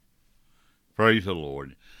Praise the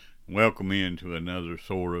Lord. Welcome into another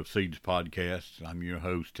Sower of Seeds podcast. I'm your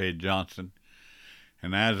host, Ted Johnson.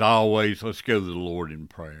 And as always, let's go to the Lord in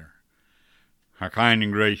prayer. Our kind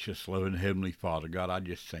and gracious, loving Heavenly Father, God, I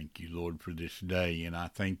just thank you, Lord, for this day. And I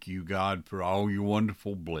thank you, God, for all your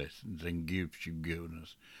wonderful blessings and gifts you've given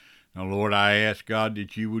us. Now, Lord, I ask, God,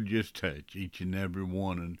 that you would just touch each and every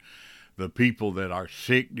one and the people that are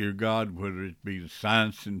sick, dear God, whether it be the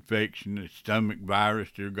sinus infection, the stomach virus,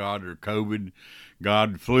 dear God, or COVID,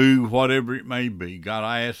 God, flu, whatever it may be. God,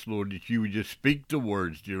 I ask, Lord, that you would just speak the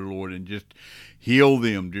words, dear Lord, and just heal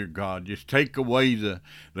them, dear God. Just take away the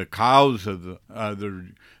cause of the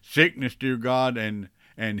sickness, dear God, and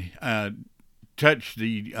touch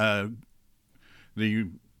the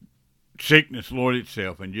sickness, Lord,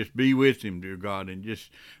 itself, and just be with him, dear God, and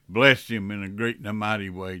just bless him in a great and a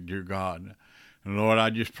mighty way, dear God. And Lord,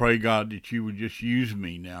 I just pray, God, that you would just use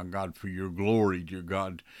me now, God, for your glory, dear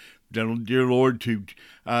God. Dear Lord, to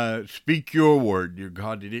speak your word, dear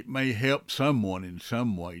God, that it may help someone in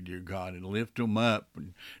some way, dear God, and lift them up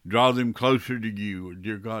and draw them closer to you, or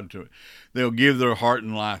dear God, they'll give their heart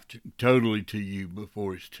and life totally to you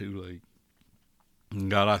before it's too late.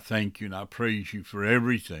 And God, I thank you and I praise you for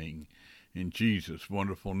everything. In Jesus'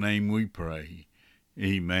 wonderful name we pray.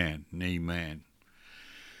 Amen and amen.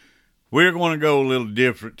 We're going to go a little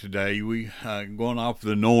different today. We going off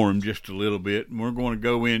the norm just a little bit, and we're going to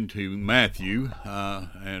go into Matthew. As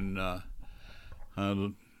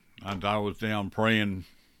I was down praying,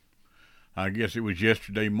 I guess it was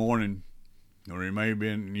yesterday morning, or it may have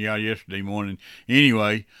been, yesterday morning.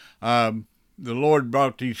 Anyway, the Lord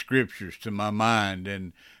brought these scriptures to my mind,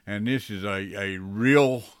 and this is a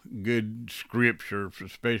real good scripture,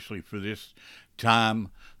 especially for this time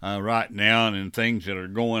right now and things that are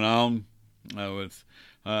going on with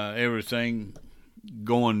everything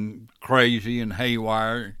going crazy and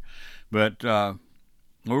haywire. But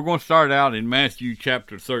we're going to start out in Matthew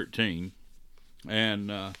chapter 13,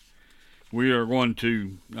 and we are going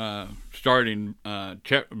to start in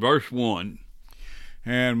verse 1.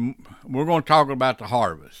 And we're going to talk about the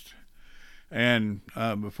harvest. And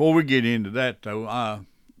before we get into that, though,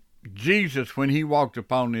 Jesus, when he walked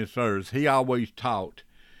upon this earth, he always taught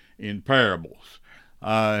in parables.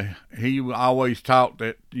 He always taught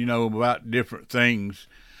that, about different things.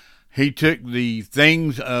 He took the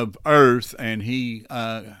things of earth and he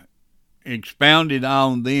expounded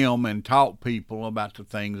on them and taught people about the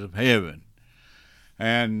things of heaven.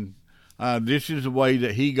 And this is the way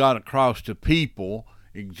that he got across to people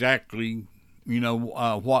exactly,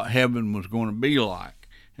 what heaven was going to be like.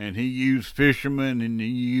 And he used fishermen and he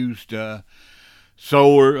used people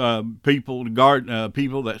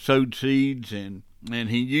that sowed seeds, and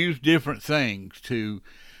he used different things to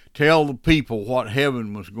tell the people what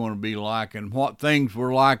heaven was going to be like and what things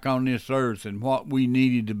were like on this earth and what we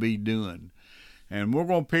needed to be doing. And we're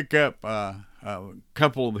going to pick up a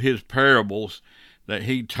couple of his parables that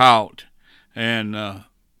he taught, and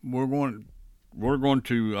we're going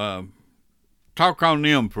to talk on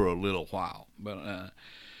them for a little while. But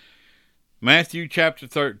Matthew chapter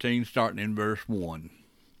 13, starting in verse 1.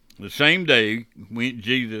 The same day went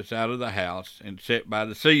Jesus out of the house and sat by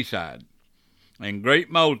the seaside, and great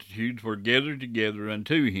multitudes were gathered together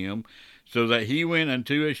unto him, so that he went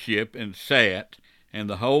unto a ship and sat, and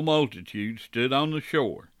the whole multitude stood on the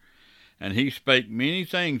shore. And he spake many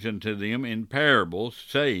things unto them in parables,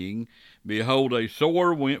 saying, Behold, a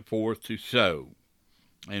sower went forth to sow.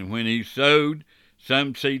 And when he sowed,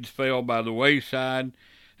 some seeds fell by the wayside,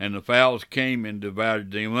 and the fowls came and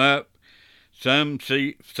devoured them up. Some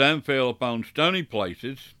fell upon stony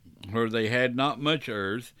places, where they had not much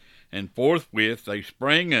earth, and forthwith they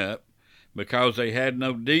sprang up, because they had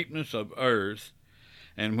no deepness of earth.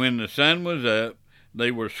 And when the sun was up,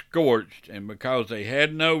 they were scorched, and because they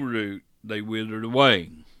had no root, they withered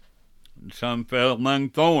away. And some fell among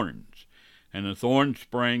thorns, and the thorns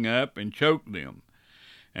sprang up and choked them.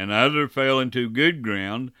 And others fell into good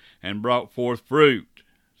ground, and brought forth fruit,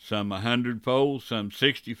 some 100-fold, some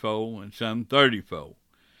 60-fold, and some 30-fold.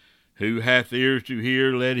 Who hath ears to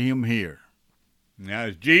hear, let him hear. Now,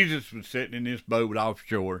 as Jesus was sitting in this boat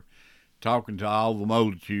offshore, talking to all the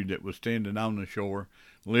multitude that was standing on the shore,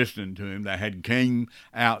 listening to him, that had came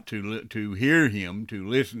out to hear him, to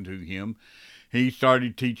listen to him, he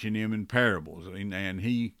started teaching them in parables. And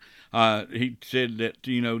he said that,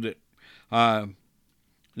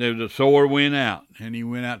 there was a sower went out, and he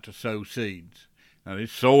went out to sow seeds. Now,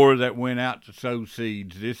 this sower that went out to sow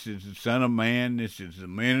seeds, this is the Son of Man, this is the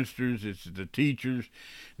ministers, this is the teachers,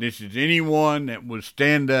 this is anyone that would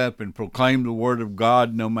stand up and proclaim the Word of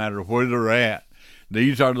God no matter where they're at.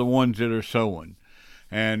 These are the ones that are sowing.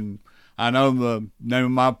 And I know the name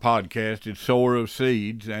of my podcast is Sower of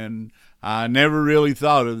Seeds, and I never really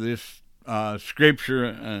thought of this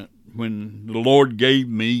scripture when the Lord gave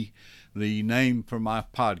me the name for my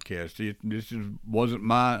podcast.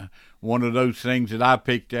 Wasn't one of those things that I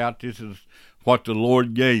picked out. This is what the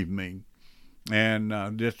Lord gave me.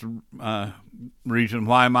 And this reason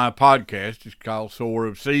why my podcast is called Sower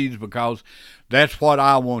of Seeds, because that's what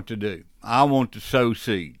I want to do. I want to sow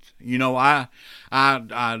seeds. You know, I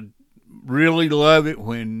really love it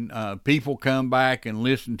when people come back and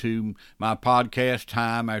listen to my podcast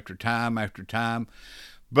time after time after time.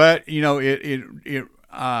 But you know, it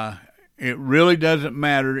really doesn't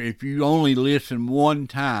matter if you only listen one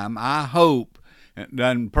time. I hope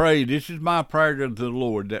and pray. This is my prayer to the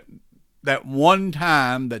Lord, that one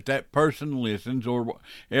time that person listens, or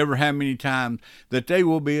ever how many times, that they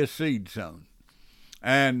will be a seed sown.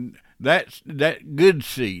 And that's that good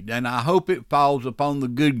seed, and I hope it falls upon the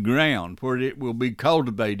good ground where it will be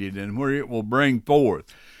cultivated and where it will bring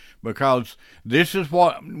forth. Because this is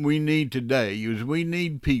what we need today, is we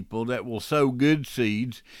need people that will sow good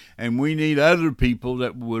seeds, and we need other people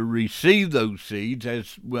that will receive those seeds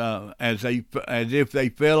as if they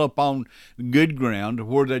fell upon good ground,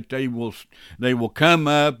 where that they will come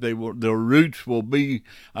up, their roots will be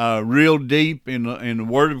real deep in the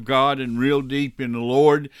Word of God and real deep in the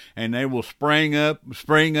Lord, and they will spring up,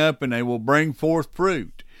 and they will bring forth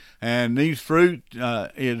fruit. And these fruit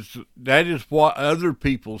that is what other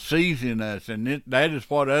people sees in us, and that is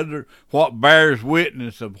what bears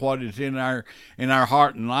witness of what is in our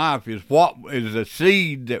heart and life, is what is the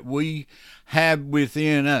seed that we have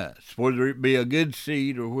within us, whether it be a good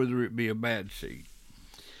seed or whether it be a bad seed.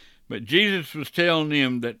 But Jesus was telling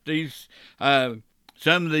them that these some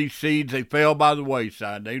of these seeds, they fell by the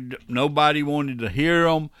wayside. Nobody wanted to hear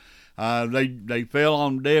them. They fell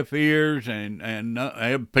on deaf ears,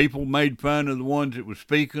 and people made fun of the ones that were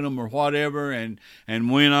speaking them or whatever, and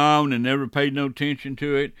went on and never paid no attention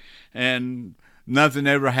to it, and nothing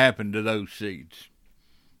ever happened to those seeds.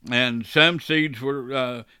 And some seeds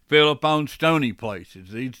were fell upon stony places.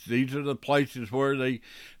 These are the places where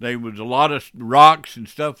they was a lot of rocks and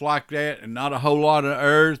stuff like that, and not a whole lot of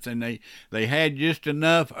earth, and they had just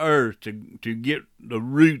enough earth to get the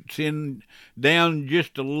roots in down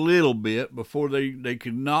just a little bit before they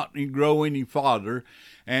could not grow any farther.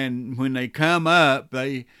 And when they come up,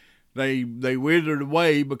 they withered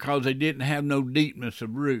away because they didn't have no deepness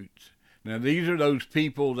of roots. Now these are those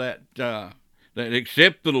people that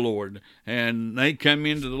accept the Lord, and they come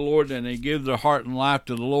into the Lord and they give their heart and life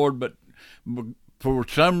to the Lord, but for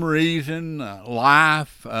some reason,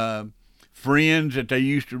 life, friends that they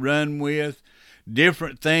used to run with,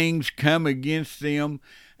 different things come against them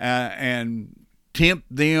and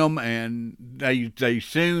tempt them, and they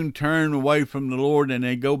soon turn away from the Lord, and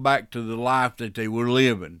they go back to the life that they were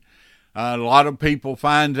living. A lot of people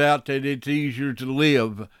find out that it's easier to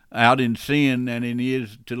live out in sin than it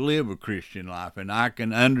is to live a Christian life, and I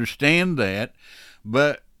can understand that.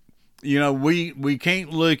 But you know, we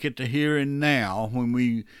can't look at the here and now when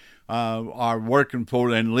we are working for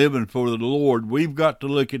and living for the Lord. We've got to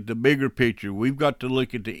look at the bigger picture. We've got to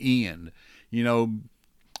look at the end. You know,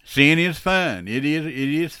 sin is fun. It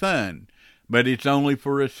is fun, but it's only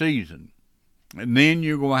for a season, and then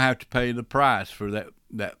you're going to have to pay the price for that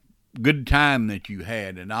good time that you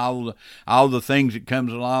had, and all the things that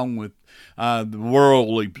comes along with the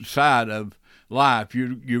worldly side of life.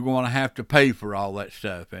 You're going to have to pay for all that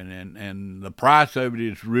stuff, and the price of it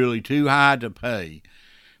is really too high to pay.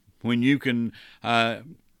 When you can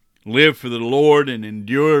live for the Lord and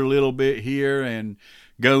endure a little bit here and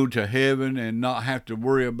go to heaven and not have to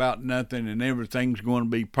worry about nothing, and everything's going to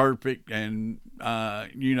be perfect, and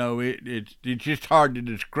you know, it's just hard to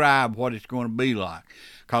describe what it's going to be like,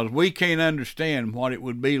 because we can't understand what it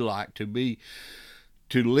would be like to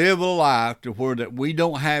live a life to where that we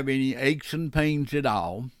don't have any aches and pains at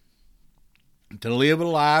all, to live a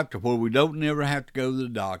life to where we don't never have to go to the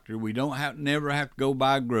doctor, we don't never have to go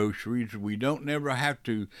buy groceries, we don't never have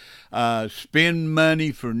to spend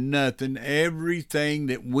money for nothing. Everything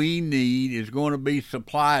that we need is going to be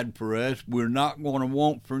supplied for us. We're not going to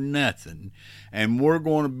want for nothing, and we're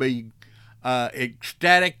going to be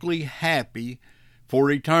ecstatically happy for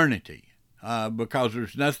eternity. Because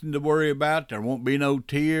there's nothing to worry about. There won't be no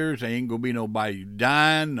tears. There ain't going to be nobody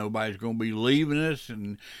dying. Nobody's going to be leaving us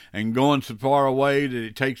and going so far away that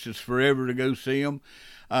it takes us forever to go see them.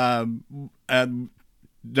 None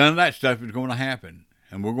of that stuff is going to happen.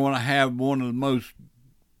 And we're going to have one of the most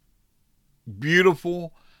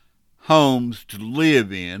beautiful homes to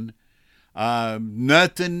live in.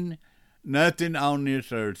 Nothing nothing on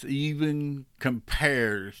this earth even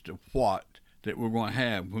compares to what that we're going to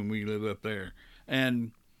have when we live up there.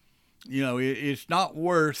 And, it's not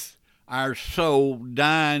worth our soul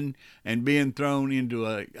dying and being thrown into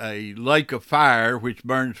a lake of fire which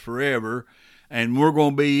burns forever, and we're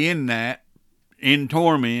going to be in that, in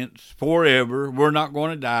torments forever. We're not going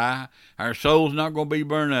to die. Our soul's not going to be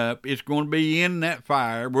burned up. It's going to be in that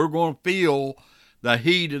fire. We're going to feel the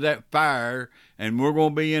heat of that fire, and we're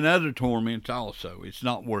going to be in other torments also. It's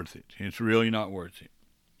not worth it. It's really not worth it.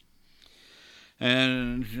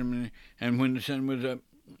 And when the sun was up,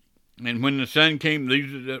 and when the sun came,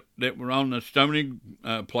 these that were on the stony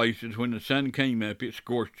places, when the sun came up, it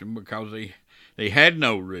scorched them because they had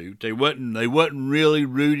no root. They wasn't really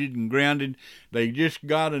rooted and grounded. They just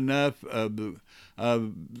got enough of the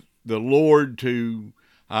Lord to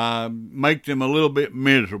make them a little bit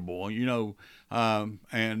miserable,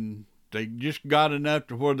 and they just got enough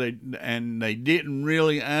to where they didn't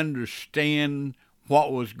really understand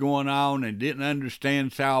what was going on. They didn't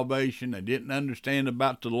understand salvation. They didn't understand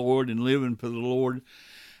about the Lord and living for the Lord.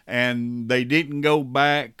 And they didn't go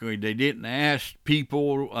back, or they didn't ask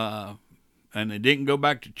people, and they didn't go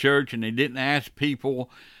back to church, and they didn't ask people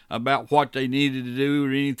about what they needed to do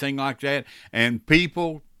or anything like that. And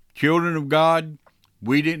people, children of God,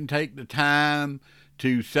 we didn't take the time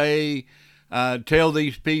to tell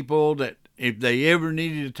these people that if they ever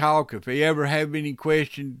needed to talk, if they ever have any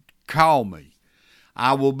questions, call me.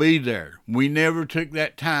 I will be there. We never took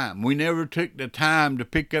that time. We never took the time to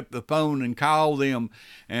pick up the phone and call them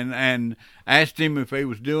and ask them if they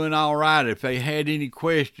was doing all right, if they had any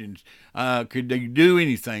questions, could they do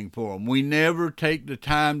anything for them. We never take the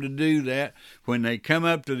time to do that when they come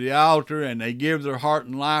up to the altar and they give their heart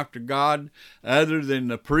and life to God. Other than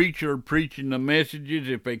the preacher preaching the messages,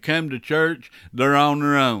 if they come to church, they're on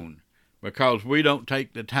their own, because we don't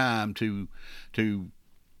take the time to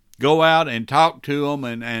go out and talk to them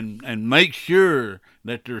and make sure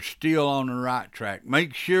that they're still on the right track.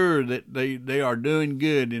 Make sure that they are doing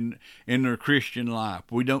good in their Christian life.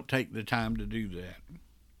 We don't take the time to do that.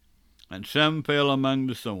 And some fell among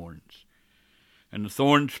the thorns, and the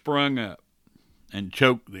thorns sprung up and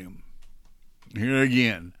choked them. Here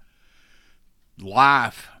again,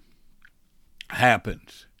 life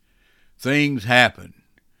happens. Things happen.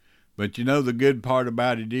 But the good part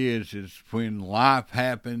about it is when life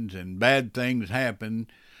happens and bad things happen,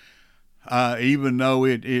 even though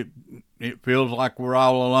it feels like we're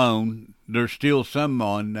all alone, there's still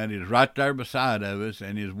someone that is right there beside of us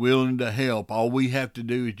and is willing to help. All we have to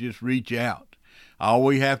do is just reach out. All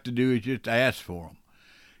we have to do is just ask for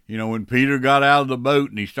them. When Peter got out of the boat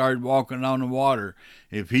and he started walking on the water,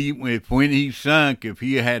 if when he sunk, if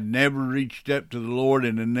he had never reached up to the Lord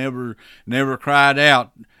and had never cried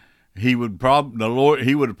out, he would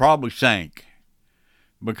have probably sank,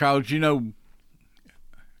 because we've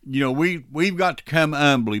got to come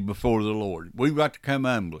humbly before the Lord. We've got to come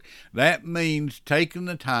humbly. That means taking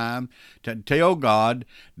the time to tell God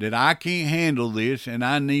that I can't handle this and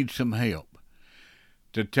I need some help.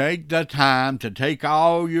 To take the time to take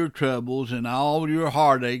all your troubles and all your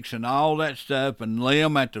heartaches and all that stuff and lay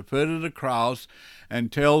them at the foot of the cross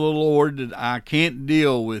and tell the Lord that I can't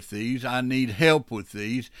deal with these, I need help with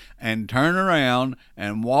these, and turn around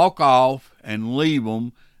and walk off and leave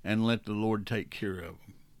them and let the Lord take care of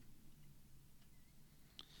them.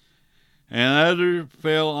 And others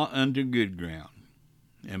fell unto good ground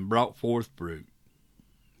and brought forth fruit,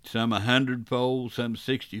 some 100-fold, some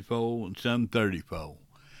 60-fold, and some 30-fold.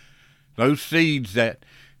 Those seeds that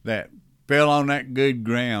fell on that good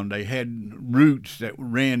ground, they had roots that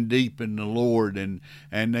ran deep in the Lord, and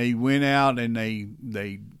they went out and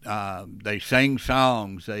they sang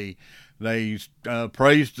songs, they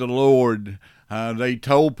praised the Lord. They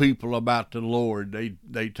told people about the Lord.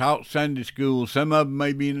 They taught Sunday school. Some of them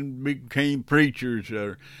maybe became preachers,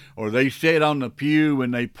 or they sat on the pew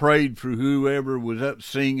and they prayed for whoever was up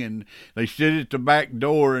singing. They stood at the back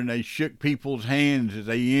door and they shook people's hands as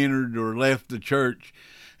they entered or left the church,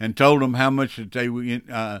 and told them how much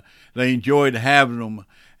that they enjoyed having them,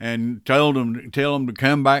 and tell them to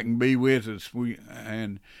come back and be with us.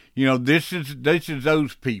 This is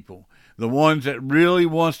those people. The ones that really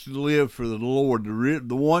wants to live for the Lord,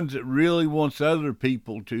 the ones that really wants other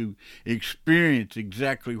people to experience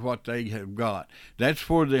exactly what they have got. That's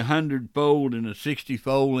where the 100-fold and the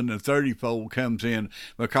 60-fold and the 30-fold comes in,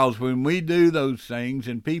 because when we do those things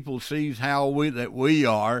and people sees that we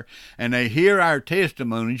are, and they hear our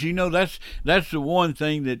testimonies, that's the one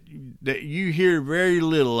thing that you hear very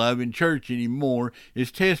little of in church anymore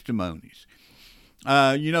is testimonies.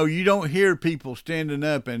 You don't hear people standing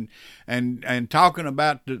up and talking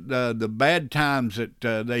about the bad times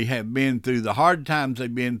that they have been through, the hard times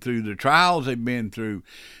they've been through, the trials they've been through.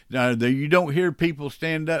 You don't hear people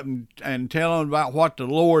stand up and tell them about what the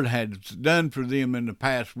Lord has done for them in the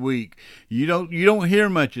past week. You don't hear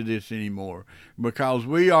much of this anymore because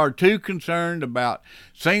we are too concerned about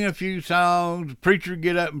singing a few songs, the preacher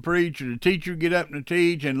get up and preach, or the teacher get up and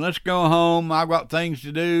teach, and let's go home. I've got things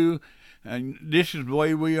to do. And this is the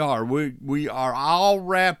way we are. We are all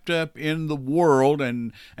wrapped up in the world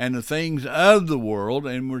and the things of the world,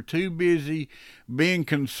 and we're too busy being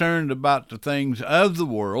concerned about the things of the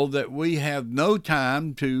world that we have no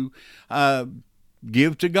time to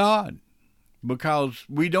give to God because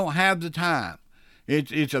we don't have the time.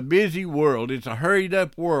 It's a busy world. It's a hurried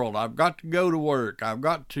up world. I've got to go to work. I've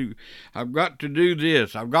got to do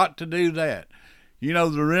this. I've got to do that.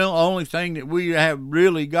 The real only thing that we have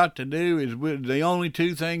really got to do the only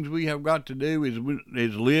two things we have got to do is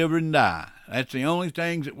live and die. That's the only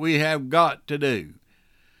things that we have got to do.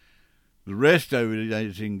 The rest of it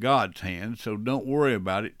is in God's hands, so don't worry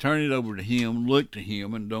about it. Turn it over to Him, look to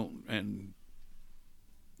Him, and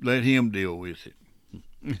let Him deal with it.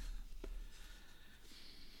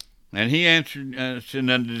 And He answered, and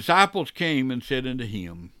the disciples came and said unto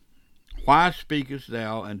Him, Why speakest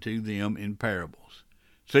thou unto them in parables?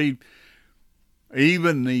 See,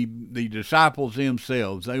 even the disciples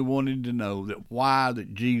themselves, they wanted to know why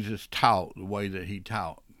Jesus taught the way that He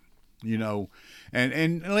taught.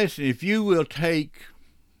 And listen, if you will take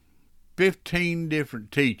 15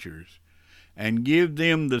 different teachers and give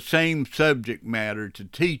them the same subject matter to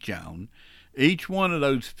teach on, each one of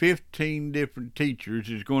those 15 different teachers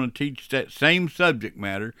is going to teach that same subject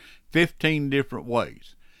matter 15 different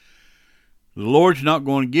ways. The Lord's not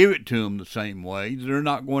going to give it to them the same way. They're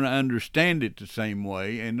not going to understand it the same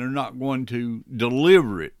way, and they're not going to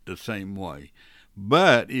deliver it the same way.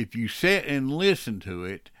 But if you sit and listen to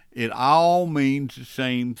it, it all means the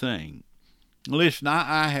same thing. Listen,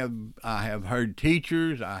 I have heard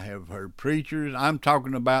teachers, I have heard preachers. I'm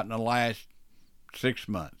talking about in the last 6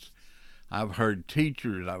 months. I've heard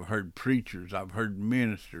teachers, I've heard preachers, I've heard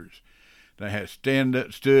ministers that have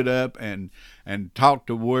stood up and taught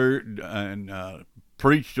the word and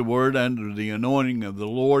preached the word under the anointing of the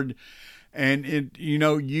Lord. And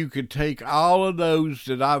you could take all of those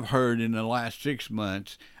that I've heard in the last 6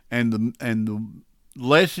 months and the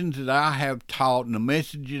lessons that I have taught and the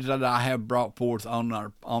messages that I have brought forth on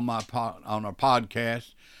our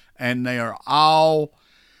podcast, and they are all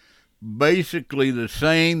basically the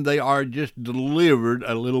same. They are just delivered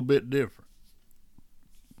a little bit different.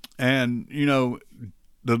 And,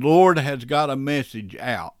 the Lord has got a message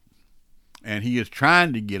out, and He is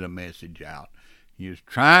trying to get a message out. He is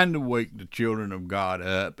trying to wake the children of God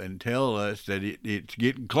up and tell us that it's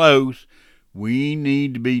getting close. We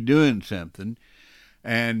need to be doing something,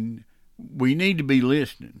 and we need to be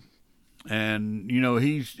listening. And,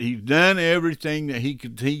 He's done everything that he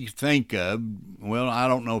could think of. Well, I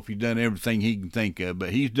don't know if He's done everything He can think of,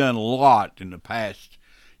 but He's done a lot in the past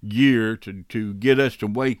year to get us to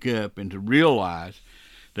wake up and to realize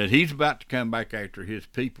that He's about to come back after His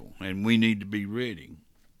people, and we need to be ready.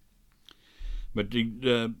 But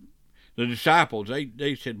the disciples,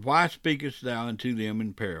 they said, Why speakest thou unto them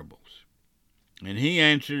in parables? And He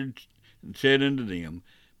answered and said unto them,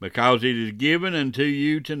 Because it is given unto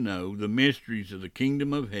you to know the mysteries of the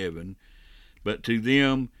kingdom of heaven, but to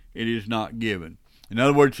them it is not given. In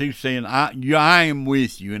other words, He's saying, I am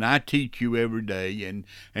with you, and I teach you every day,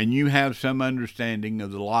 and you have some understanding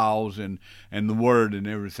of the laws and the word and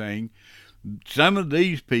everything. Some of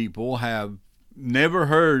these people have never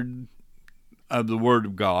heard of the word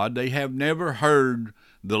of God. They have never heard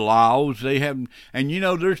the laws. They have, and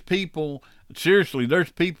there's people, seriously,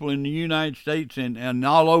 there's people in the United States and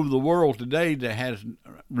all over the world today that has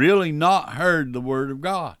really not heard the word of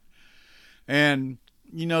God. And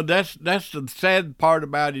that's the sad part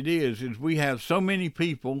about it is we have so many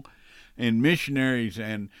people and missionaries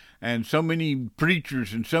and so many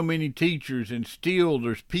preachers and so many teachers, and still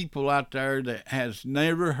there's people out there that has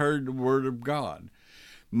never heard the word of God,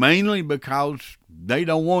 mainly because they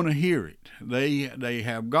don't want to hear it. They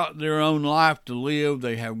have got their own life to live.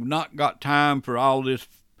 They have not got time for all this,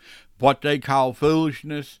 what they call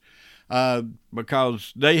foolishness,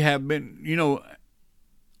 because they have been,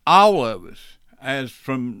 all of us, as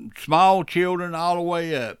from small children all the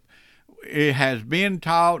way up, it has been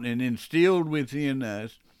taught and instilled within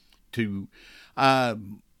us to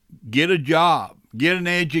get a job, get an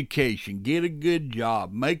education, get a good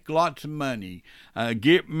job, make lots of money,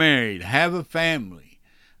 get married, have a family.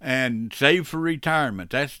 and save for retirement.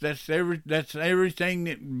 That's everything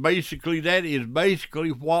that is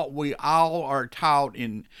basically what we all are taught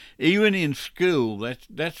even in school.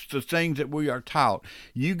 That's the things that we are taught.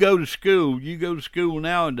 You go to school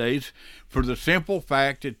nowadays for the simple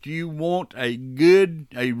fact that you want a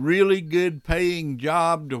really good paying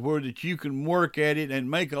job to where that you can work at it and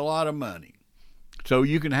make a lot of money. So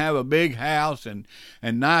you can have a big house and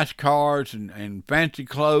nice cars and fancy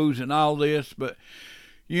clothes and all this. But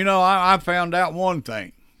I found out one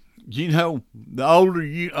thing. The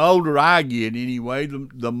older I get anyway,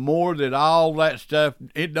 the more that all that stuff,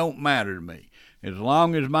 it don't matter to me. As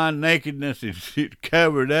long as my nakedness is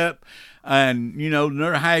covered up and,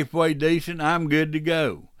 they're halfway decent, I'm good to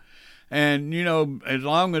go. And, as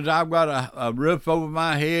long as I've got a roof over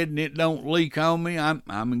my head and it don't leak on me, I'm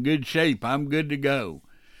in good shape. I'm good to go.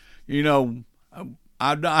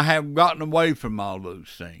 I have gotten away from all those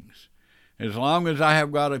things. As long as I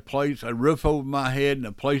have got a roof over my head and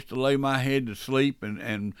a place to lay my head to sleep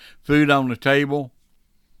and food on the table,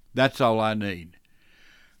 that's all I need.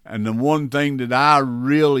 And the one thing that I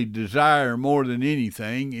really desire more than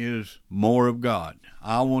anything is more of God.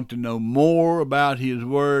 I want to know more about His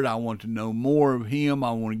Word. I want to know more of Him.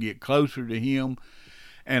 I want to get closer to Him.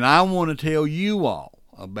 And I want to tell you all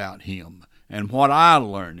about Him and what I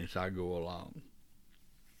learn as I go along.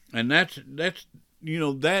 And that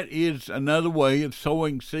is another way of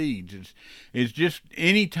sowing seeds. It's just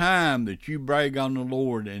any time that you brag on the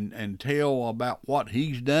Lord and tell about what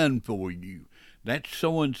He's done for you, that's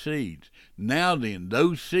sowing seeds. Now then,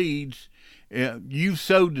 those seeds, you've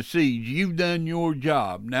sowed the seeds. You've done your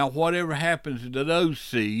job. Now, whatever happens to those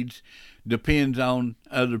seeds depends on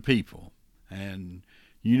other people. And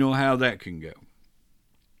you know how that can go.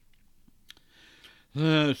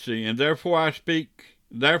 Let's see. And therefore speak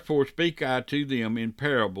I to them in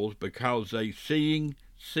parables, because they seeing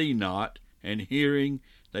see not, and hearing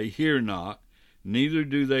they hear not, neither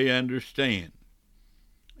do they understand.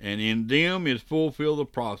 And in them is fulfilled the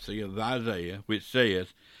prophecy of Isaiah, which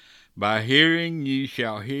saith, By hearing ye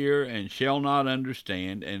shall hear, and shall not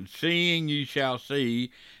understand, and seeing ye shall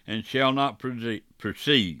see, and shall not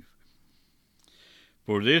perceive.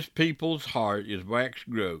 For this people's heart is waxed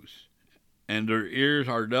gross, and their ears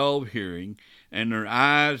are dull of hearing, and their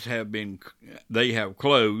eyes they have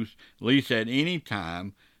closed, lest at any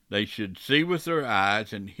time they should see with their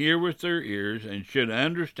eyes, and hear with their ears, and should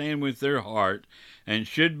understand with their heart, and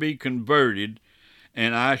should be converted,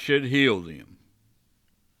 and I should heal them.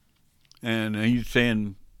 And he's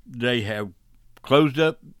saying they have closed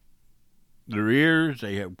up their ears,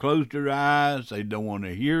 they have closed their eyes, they don't want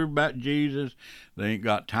to hear about Jesus, they ain't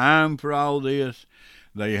got time for all this,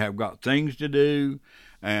 they have got things to do,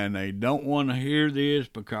 and they don't want to hear this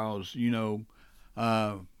because,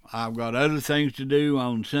 I've got other things to do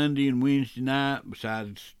on Sunday and Wednesday night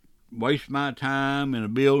besides waste my time in a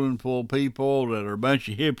building full of people that are a bunch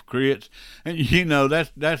of hypocrites. And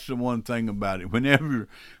that's the one thing about it. Whenever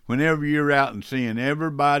you're out and seeing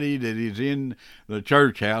everybody that is in the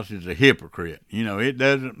church house is a hypocrite. It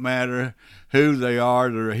doesn't matter who they are,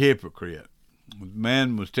 they're a hypocrite. A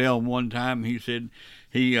man was telling one time, he said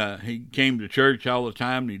he came to church all the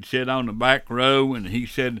time, and he'd sit on the back row, and he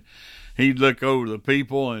said he'd look over the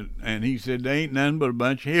people, and he said they ain't nothing but a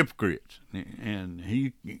bunch of hypocrites. And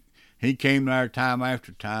he came there time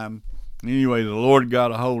after time. Anyway, the Lord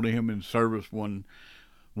got a hold of him in service one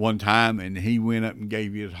time, and he went up and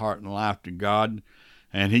gave his heart and life to God.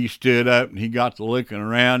 And he stood up, and he got to looking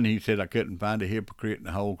around, and he said, I couldn't find a hypocrite in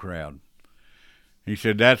the whole crowd. He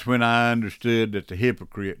said, that's when I understood that the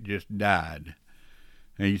hypocrite just died.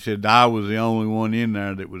 And he said, I was the only one in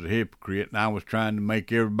there that was a hypocrite, and I was trying to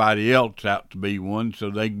make everybody else out to be one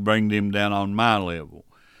so they could bring them down on my level.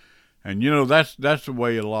 And, that's the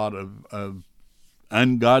way a lot of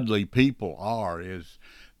ungodly people are, is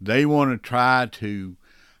they want to try to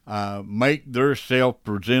make themselves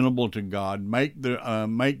presentable to God, make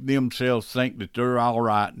themselves think that they're all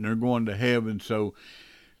right and they're going to heaven, so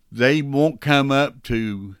they won't come up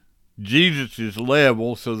to Jesus'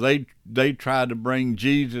 level, so they try to bring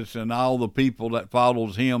Jesus and all the people that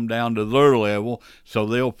follows him down to their level, so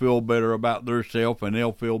they'll feel better about themselves and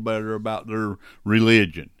they'll feel better about their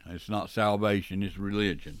religion. It's not salvation, it's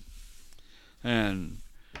religion. And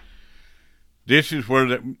this is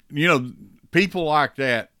where people like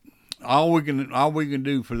that, all we can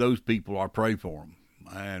do for those people are pray for them.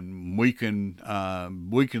 And we can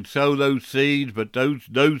sow those seeds, but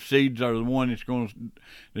those seeds are the one that's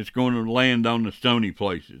going to land on the stony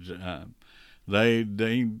places. They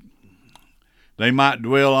might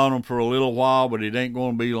dwell on them for a little while, but it ain't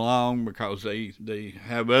going to be long because they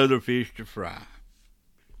have other fish to fry.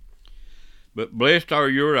 But blessed are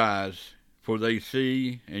your eyes, for they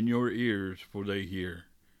see, and your ears, for they hear.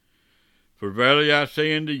 For verily I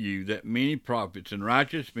say unto you, that many prophets and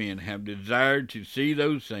righteous men have desired to see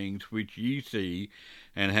those things which ye see,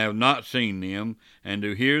 and have not seen them, and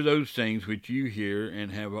to hear those things which you hear,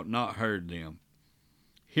 and have not heard them.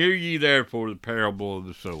 Hear ye therefore the parable of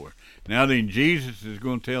the sower. Now then, Jesus is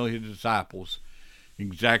going to tell his disciples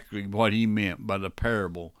exactly what he meant by the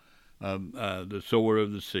parable of the sower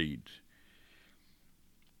of the seeds.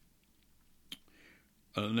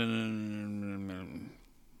 Hear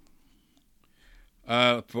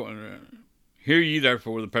ye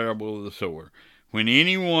therefore the parable of the sower. When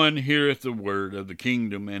any one heareth the word of the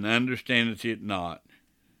kingdom, and understandeth it not,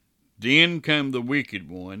 then come the wicked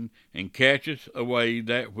one, and catcheth away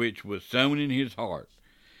that which was sown in his heart.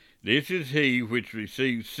 This is he which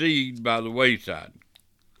receives seed by the wayside.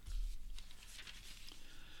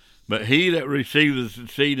 But he that receiveth the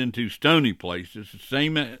seed into stony places, the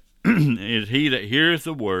same is he that heareth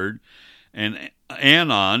the word, and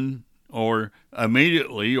anon, or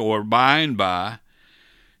immediately, or by and by,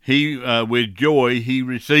 he with joy he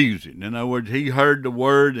receives it. In other words, he heard the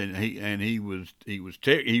word, and he was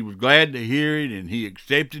glad to hear it, and he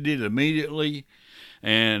accepted it immediately,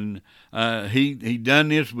 and he done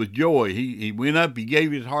this with joy. He went up, he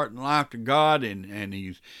gave his heart and life to God, and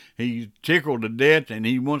he's tickled to death, and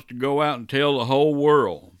he wants to go out and tell the whole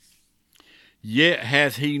world. Yet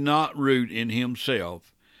hath he not root in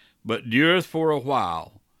himself, but dureth for a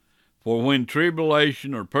while. For when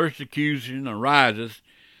tribulation or persecution ariseth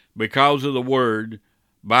because of the word,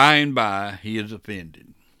 by and by he is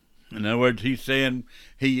offended. In other words, he's saying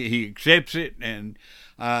he accepts it, and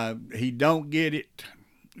he don't get it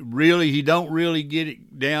really. He don't really get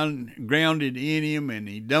it down grounded in him, and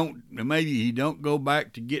he don't go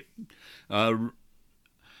back to get some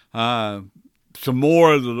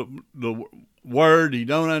more of the word. He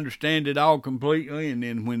don't understand it all completely, and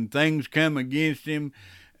then when things come against him,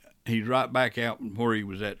 he's right back out where he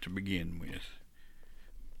was at to begin with.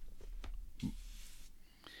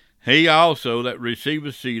 He also that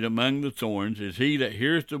receiveth seed among the thorns is he that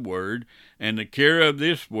heareth the word, and the care of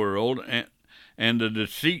this world and the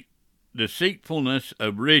deceitfulness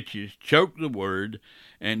of riches choke the word,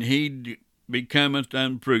 and he becometh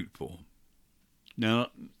unfruitful. Now,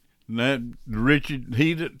 that Richard,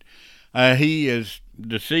 he is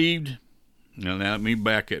deceived. Now let me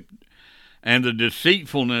back up. And the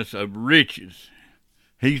deceitfulness of riches.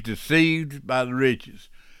 He's deceived by the riches.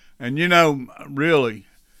 And really,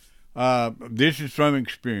 this is from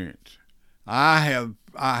experience. I have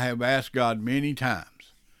asked God many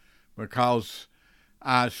times, because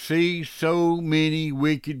I see so many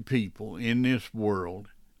wicked people in this world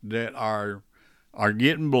that are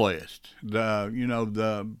getting blessed.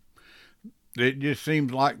 It just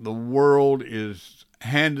seems like the world is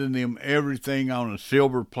handing them everything on a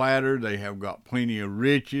silver platter. They have got plenty of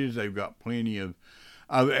riches. They've got plenty of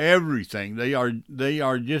everything. They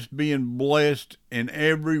are just being blessed in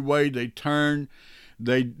every way they turn.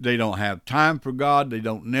 They don't have time for God. They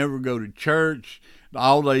don't never go to church.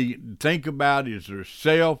 All they think about is their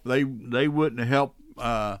self. They wouldn't help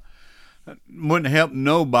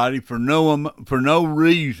nobody for no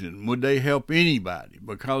reason would they help anybody,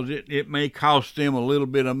 because it may cost them a little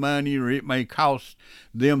bit of money, or it may cost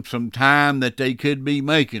them some time that they could be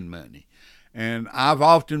making money. And I've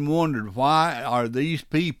often wondered, why are these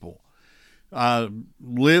people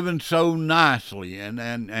living so nicely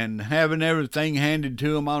and having everything handed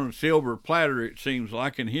to them on a silver platter, it seems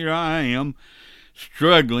like, and here I am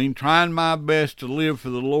struggling, trying my best to live for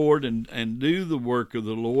the Lord and do the work of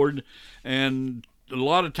the Lord, and a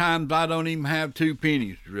lot of times I don't even have 2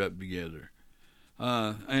 pennies to rub together.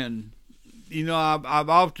 And I've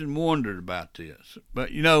often wondered about this, but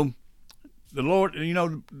the Lord,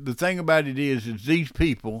 the thing about it is these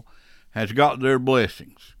people has got their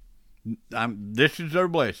blessings. This is their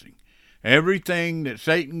blessing. Everything that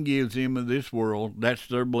Satan gives them of this world, that's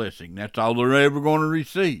their blessing. That's all they're ever going to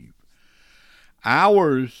receive.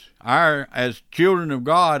 As children of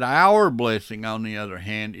God, our blessing, on the other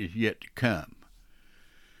hand, is yet to come.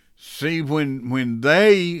 See, when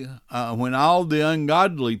all the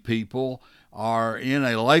ungodly people are in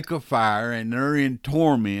a lake of fire, and they're in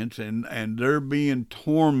torments, and they're being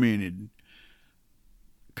tormented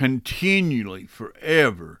continually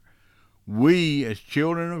forever, we as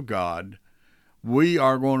children of God, we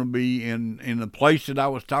are going to be in the place that I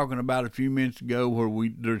was talking about a few minutes ago, where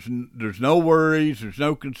there's no worries, there's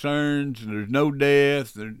no concerns, there's no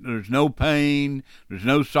death, there's no pain, there's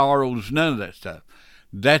no sorrow, there's none of that stuff.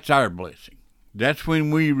 That's our blessing. That's when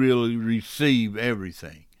we really receive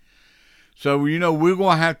everything. So, we're going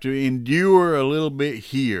to have to endure a little bit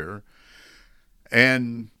here,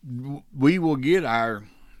 and we will get our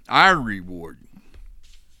reward.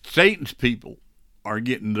 Satan's people are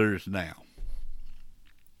getting theirs now.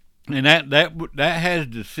 And that has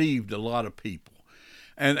deceived a lot of people.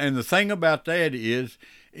 And the thing about that is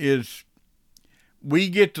we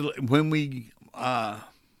get to, when we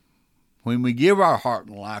give our heart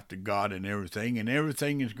and life to God and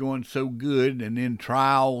everything is going so good, and then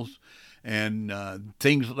trials and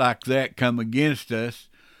things like that come against us,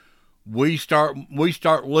 we start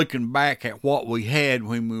looking back at what we had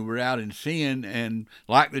when we were out in sin, and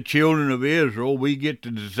like the children of Israel, we get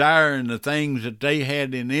to desiring the things that they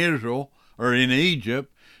had in Israel or in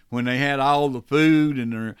Egypt, when they had all the food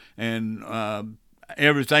and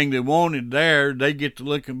everything they wanted there. They get to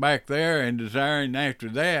looking back there and desiring after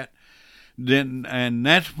that. And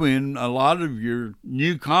that's when a lot of your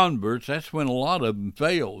new converts, that's when a lot of them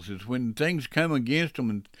fails, is when things come against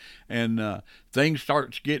them and things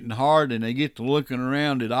starts getting hard, and they get to looking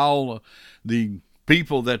around at all the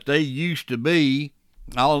people that they used to be,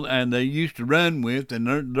 and they used to run with,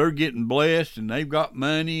 and they're getting blessed, and they've got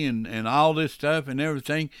money and all this stuff and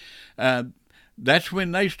everything. That's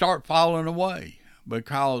when they start falling away,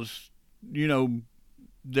 because,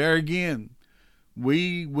 there again,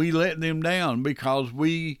 we let them down, because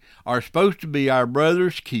we are supposed to be our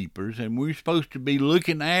brother's keepers, and we're supposed to be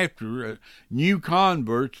looking after new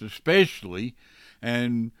converts especially,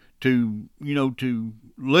 and to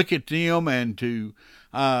look at them and to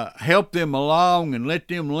help them along and let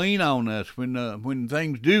them lean on us when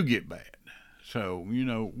things do get bad. So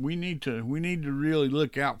we need to really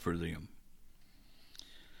look out for them.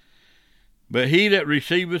 But he that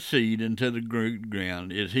receiveth seed into the good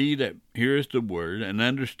ground is he that heareth the word and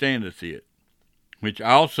understandeth it, which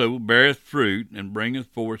also beareth fruit and bringeth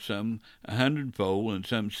forth some 100-fold, and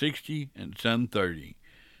some 60, and some 30.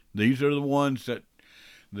 These are the ones that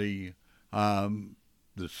the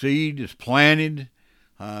seed is planted.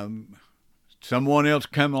 Someone else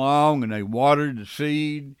come along and they watered the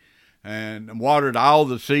seed and watered all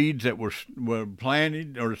the seeds that were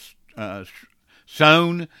planted or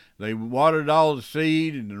sown. They watered all the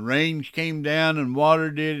seed, and the rains came down and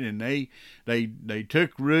watered it, and they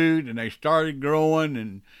took root, and they started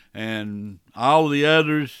growing, and all the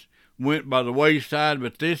others went by the wayside.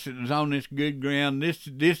 But this is on this good ground. This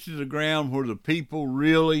is the ground where the people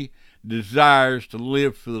really desires to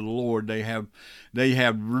live for the Lord. They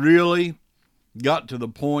have really got to the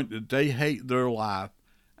point that they hate their life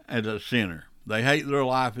as a sinner. They hate their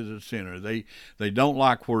life as a sinner. They don't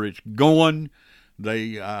like where it's going.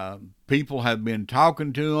 People have been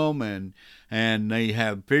talking to them, and they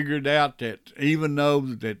have figured out that even though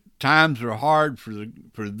that times are hard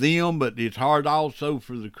for them, but it's hard also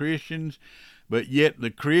for the Christians, but yet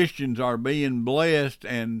the Christians are being blessed,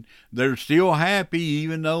 and they're still happy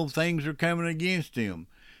even though things are coming against them.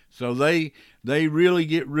 So they really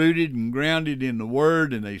get rooted and grounded in the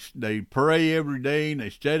Word, and they pray every day, and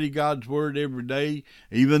they study God's Word every day,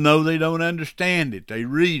 even though they don't understand it. They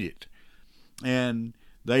read it. And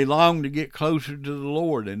they long to get closer to the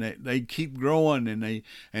Lord, and they keep growing,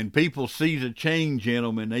 and people see the change in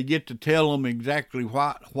them, and they get to tell them exactly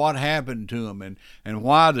what happened to them and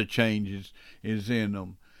why the change is in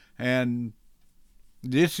them. And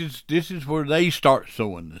this is where they start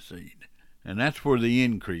sowing the seed, and that's where the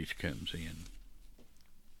increase comes in.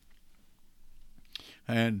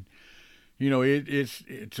 And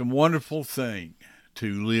it's a wonderful thing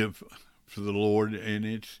to live for the Lord, and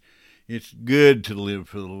it's good to live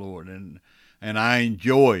for the Lord, and I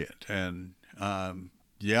enjoy it. And I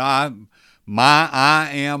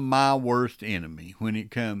am my worst enemy when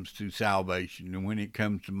it comes to salvation, and when it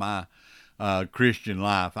comes to my Christian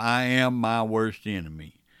life. I am my worst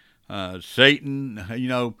enemy. Satan,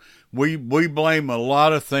 we blame a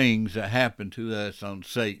lot of things that happen to us on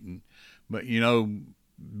Satan, but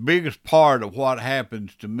biggest part of what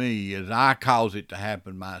happens to me is I cause it to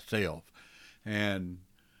happen myself. And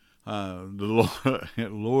the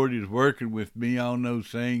Lord is working with me on those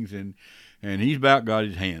things, and he's about got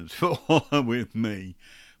his hands full with me.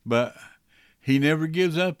 But he never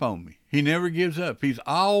gives up on me. He never gives up. He's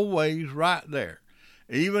always right there.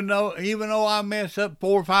 Even though I mess up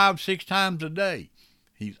 4, 5, 6 times a day,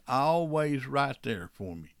 he's always right there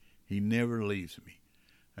for me. He never leaves me.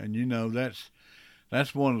 And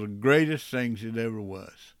that's one of the greatest things it ever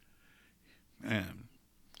was.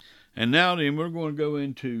 And now then, we're going to go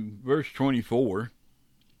into verse 24,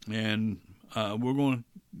 and we're going to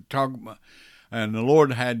talk about, and the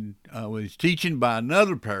Lord was teaching by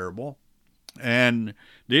another parable, and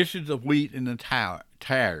this is the wheat and the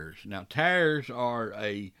tares. Now, tares are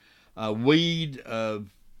a weed of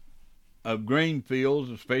grain fields,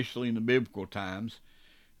 especially in the biblical times,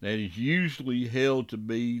 that is usually held to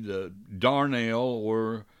be the darnel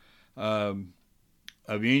or of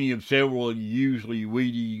any of several usually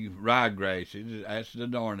weedy ryegrasses. That's the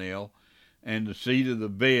darnel. And the seed of the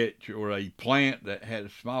vetch, or a plant that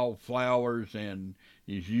has small flowers and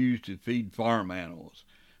is used to feed farm animals.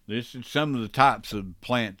 This is some of the types of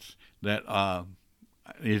plants that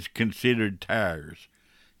is considered tares.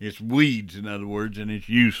 It's weeds, in other words, and it's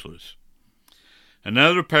useless.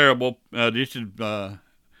 Another parable, this is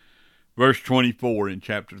verse 24 in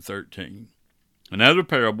chapter 13. Another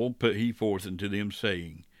parable put he forth unto them,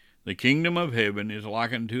 saying, The kingdom of heaven is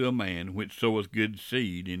likened to a man which soweth good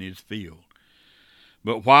seed in his field.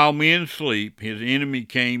 But while men sleep, his enemy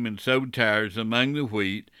came and sowed tares among the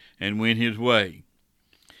wheat, and went his way.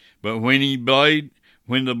 But when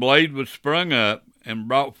the blade was sprung up, and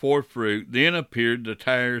brought forth fruit, then appeared the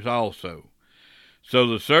tares also. So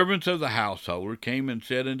the servants of the householder came and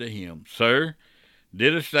said unto him, Sir,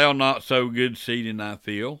 didst thou not sow good seed in thy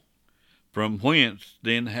field? From whence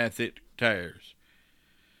then hath it tares?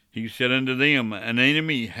 He said unto them, An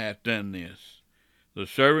enemy hath done this. The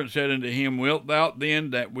servant said unto him, Wilt thou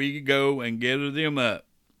then that we go and gather them up?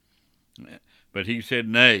 But he said,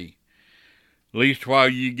 Nay, lest while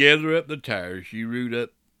ye gather up the tares, ye root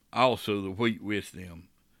up also the wheat with them.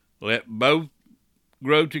 Let both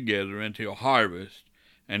grow together until harvest,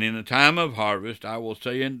 and in the time of harvest I will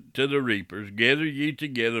say unto the reapers, Gather ye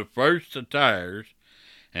together first the tares,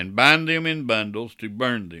 and bind them in bundles to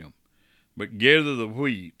burn them, but gather the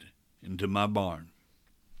wheat into my barn.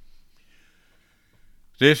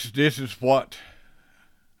 This is what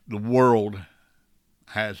the world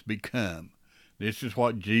has become. This is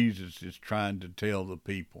what Jesus is trying to tell the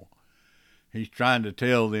people. He's trying to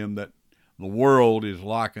tell them that the world is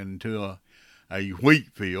likened to a wheat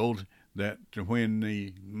field, that when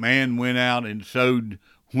the man went out and sowed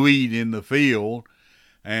wheat in the field,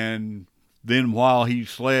 and then while he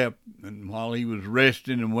slept and while he was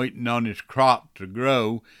resting and waiting on his crop to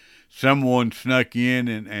grow, someone snuck in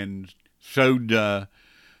and sowed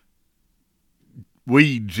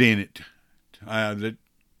weeds in it.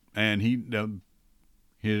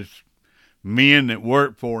 His men that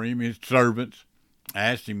worked for him, his servants,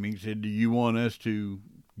 asked him, he said, Do you want us to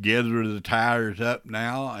gather the tares up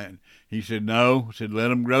now? And he said, No. He said, Let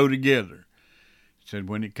them grow together. He said,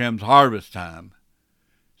 when it comes harvest time,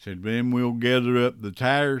 he said, then we'll gather up the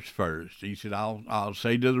tares first. He said, I'll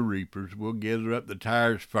say to the reapers, we'll gather up the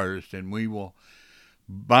tares first, and we will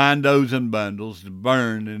bind those in bundles to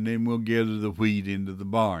burn, and then we'll gather the wheat into the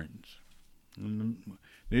barns. And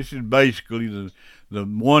this is basically the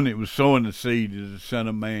one that was sowing the seed is the Son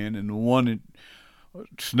of Man, and the one that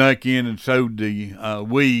snuck in and sowed the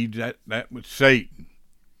weeds, that was Satan.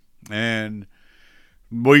 And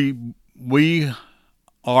we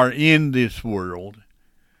are in this world.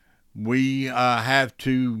 We have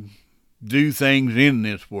to do things in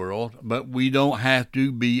this world, but we don't have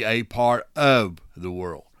to be a part of the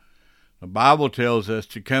world. The Bible tells us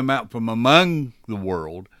to come out from among the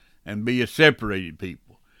world and be a separated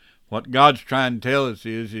people. What God's trying to tell us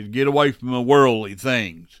is get away from the worldly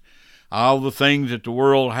things. All the things that the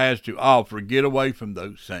world has to offer, get away from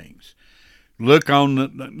those things. Look on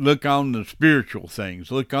the spiritual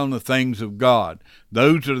things. Look on the things of God.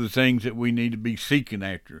 Those are the things that we need to be seeking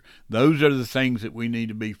after. Those are the things that we need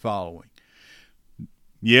to be following.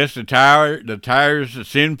 Yes, the tares, the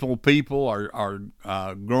sinful people are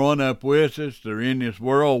growing up with us. They're in this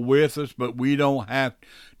world with us, but we don't have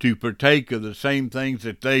to partake of the same things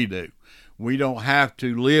that they do. We don't have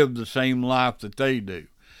to live the same life that they do.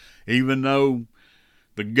 Even though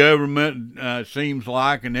the government seems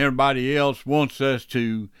like, and everybody else wants us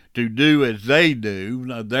to do as they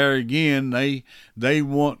do, there again, they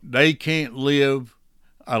can't live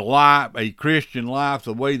a Christian life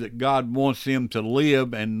the way that God wants them to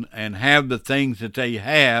live and have the things that they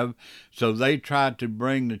have. So they try to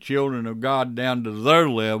bring the children of God down to their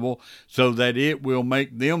level so that it will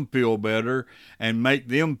make them feel better and make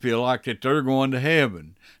them feel like that they're going to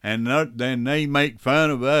heaven. And then they make fun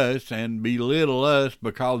of us and belittle us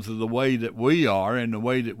because of the way that we are and the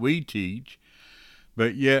way that we teach.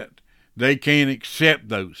 But yet they can't accept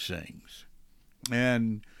those things.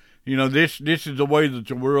 And you know, this is the way that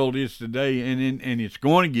the world is today, and it's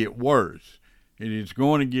going to get worse. It is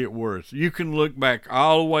going to get worse. You can look back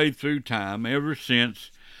all the way through time, ever since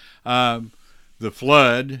the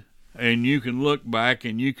flood, and you can look back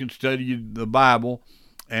and you can study the Bible,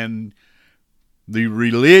 and the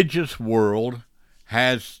religious world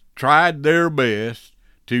has tried their best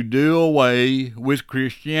to do away with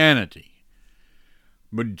Christianity.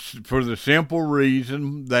 but for the simple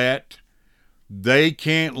reason that they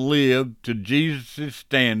can't live to Jesus'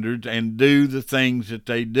 standards and do the things that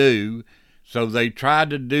they do, so they try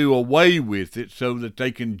to do away with it so that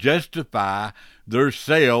they can justify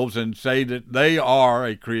themselves and say that they are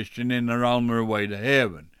a Christian and they're on their way to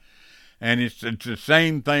heaven. And it's the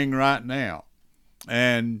same thing right now.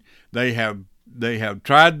 And they have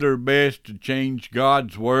tried their best to change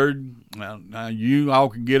God's word. Now you all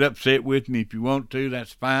can get upset with me if you want to,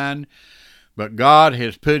 that's fine. But God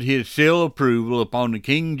has put his seal of approval upon the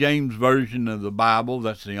King James Version of the Bible.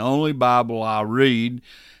 That's the only Bible I read.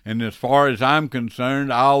 And as far as I'm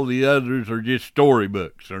concerned, all the others are just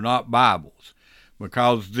storybooks. They're not Bibles.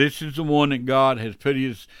 Because this is the one that God has put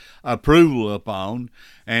his approval upon.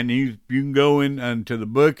 And you can go into the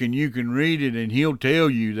book and you can read it, and he'll tell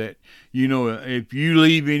you that, if you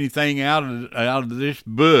leave anything out of this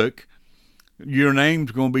book, your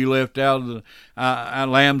name's going to be left out of the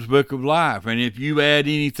Lamb's Book of Life. And if you add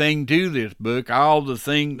anything to this book, all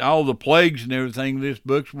the plagues and everything in this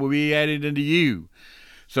book will be added unto you.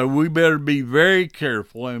 So we better be very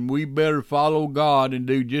careful, and we better follow God and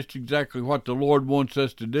do just exactly what the Lord wants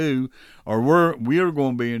us to do, or we are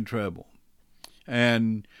going to be in trouble.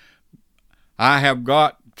 And I have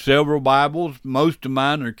got several Bibles. Most of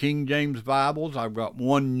mine are King James Bibles. I've got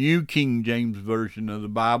one New King James Version of the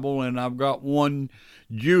Bible, and I've got one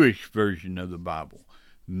Jewish version of the Bible.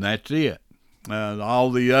 And that's it.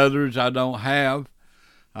 All the others I don't have.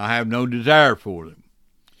 I have no desire for them.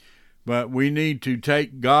 But we need to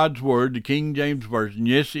take God's Word, the King James Version.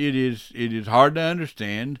 Yes, it is hard to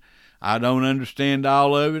understand. I don't understand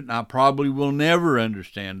all of it, and I probably will never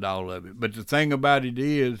understand all of it. But the thing about it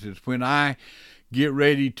is when I get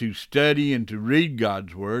ready to study and to read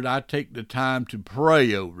God's Word, I take the time to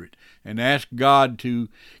pray over it and ask God to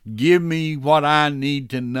give me what I need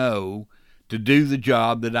to know to do the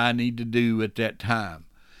job that I need to do at that time.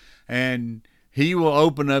 And he will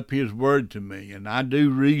open up his word to me, and I do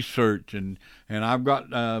research, and I've got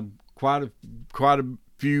quite a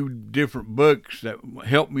few different books that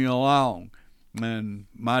help me along. And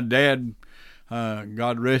my dad,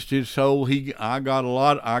 God rest his soul, I got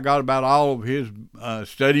about all of his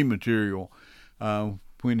study material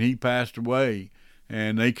when he passed away,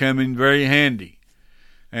 and they come in very handy.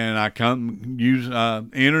 And I use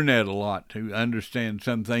internet a lot to understand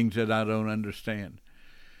some things that I don't understand.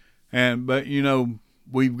 But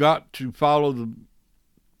we've got to follow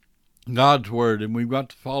God's word, and we've got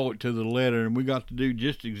to follow it to the letter, and we've got to do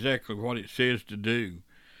just exactly what it says to do.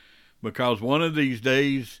 Because one of these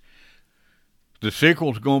days, the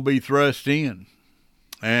sickle's going to be thrust in,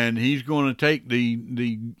 and he's going to take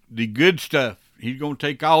the good stuff. He's going to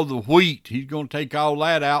take all the wheat. He's going to take all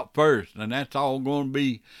that out first, and that's all going to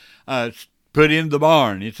be put in the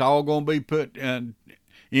barn. It's all going to be put in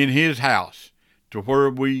his house, to where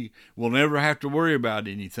we will never have to worry about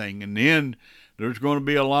anything. And then there's going to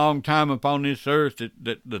be a long time upon this earth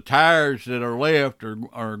that the tires that are left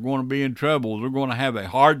are going to be in trouble. They're going to have a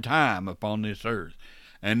hard time upon this earth.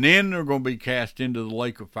 And then they're going to be cast into the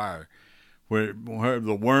lake of fire, where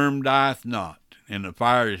the worm dieth not, and the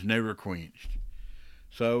fire is never quenched.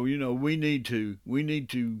 So, we need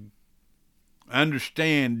to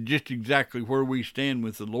understand just exactly where we stand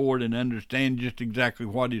with the Lord, and understand just exactly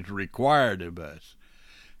what is required of us.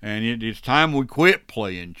 And it's time we quit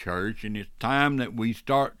playing church, and it's time that we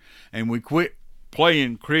start and we quit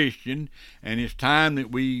playing Christian, and it's time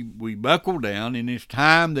that we buckle down, and it's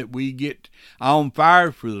time that we get on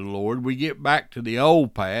fire for the Lord. We get back to the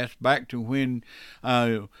old past, back to when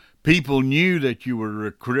people knew that you were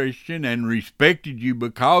a Christian and respected you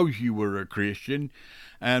because you were a Christian.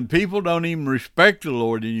 And people don't even respect the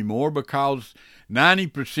Lord anymore, because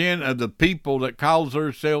 90% of the people that calls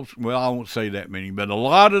themselves, well, I won't say that many, but a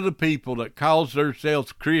lot of the people that calls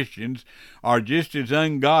themselves Christians are just as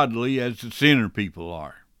ungodly as the sinner people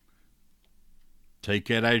are. Take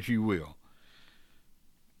that as you will.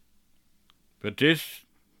 But there's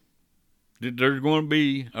going to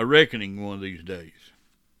be a reckoning one of these days.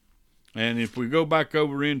 And if we go back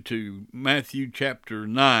over into Matthew chapter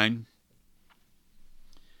 9,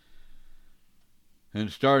 and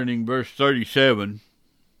starting verse 37,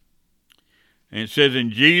 and it says, "And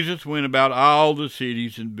Jesus went about all the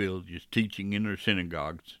cities and villages, teaching in their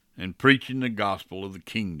synagogues, and preaching the gospel of the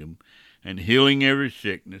kingdom, and healing every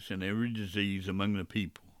sickness and every disease among the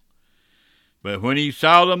people. But when he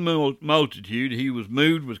saw the multitude, he was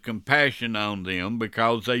moved with compassion on them,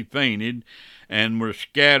 because they fainted and were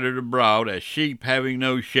scattered abroad as sheep having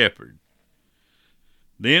no shepherd.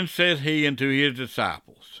 Then saith he unto his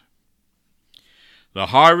disciples, The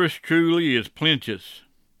harvest truly is plenteous,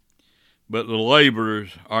 but the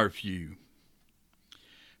laborers are few.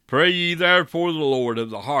 Pray ye therefore the Lord of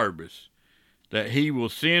the harvest, that he will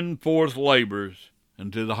send forth laborers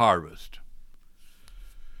into the harvest.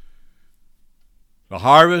 The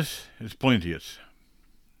harvest is plenteous.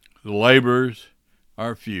 The laborers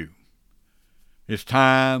are few. It's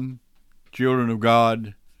time, children of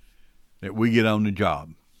God, that we get on the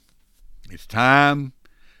job. It's time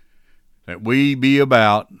that we be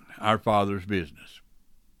about our Father's business.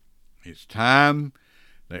 It's time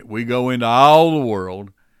that we go into all the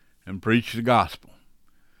world and preach the gospel.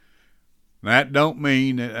 That don't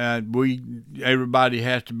mean that everybody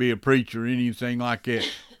has to be a preacher or anything like that.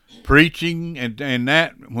 Preaching and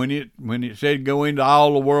that when it said go into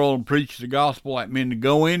all the world and preach the gospel, that meant to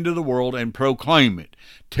go into the world and proclaim it.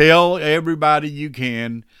 Tell everybody you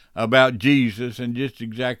can about Jesus and just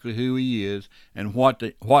exactly who he is and what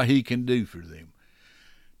he can do for them.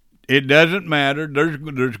 It doesn't matter. There's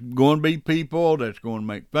going to be people that's going to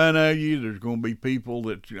make fun of you. There's going to be people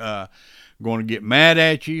that's going to get mad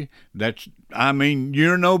at you.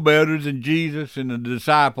 You're no better than Jesus and the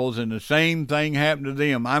disciples, and the same thing happened to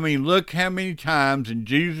them. Look how many times in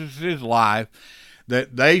Jesus' life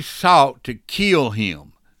that they sought to kill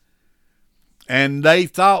him. And they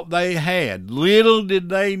thought they had. Little did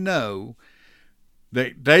they know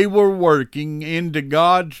that they were working into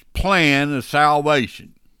God's plan of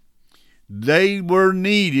salvation. They were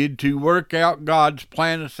needed to work out God's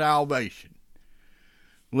plan of salvation.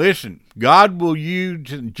 Listen,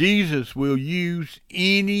 Jesus will use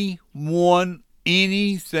anyone,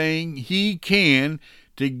 anything he can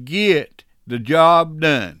to get the job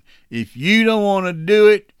done. If you don't want to do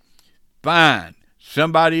it, fine.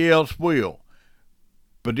 Somebody else will.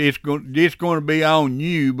 But it's going to be on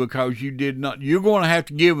you because you did not. You're going to have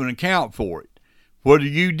to give an account for it. Whether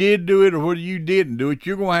you did do it or whether you didn't do it,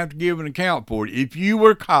 you're going to have to give an account for it. If you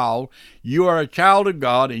were called, you are a child of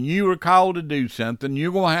God, and you were called to do something,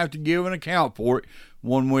 you're going to have to give an account for it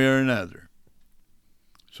one way or another.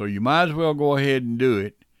 So you might as well go ahead and do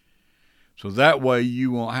it, so that way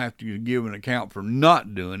you won't have to give an account for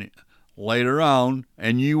not doing it later on,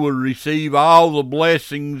 and you will receive all the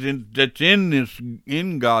blessings that's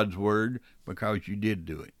in God's Word because you did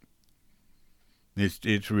do it.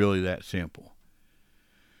 It's really that simple.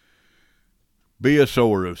 Be a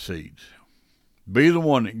sower of seeds. Be the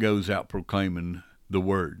one that goes out proclaiming the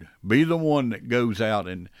word. Be the one that goes out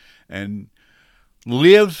and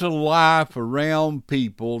lives a life around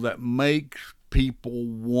people that makes people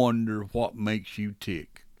wonder what makes you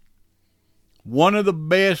tick. One of the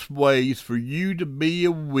best ways for you to be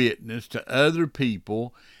a witness to other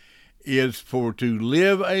people is to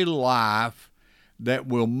live a life that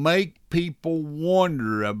will make people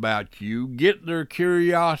wonder about you, get their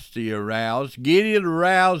curiosity aroused, get it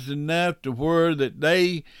aroused enough to where that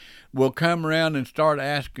they will come around and start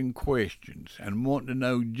asking questions and want to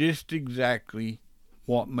know just exactly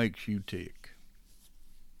what makes you tick.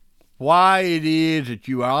 Why it is that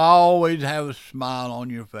you always have a smile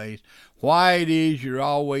on your face, why it is you're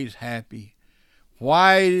always happy,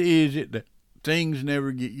 why is it that things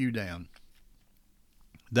never get you down.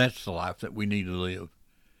 That's the life that we need to live,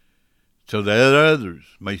 so that others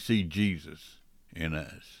may see Jesus in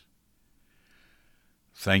us.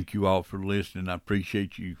 Thank you all for listening. I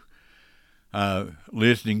appreciate you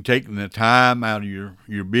listening, taking the time out of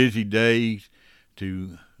your busy days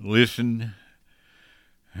to listen,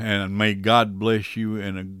 and may God bless you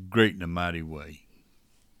in a great and a mighty way.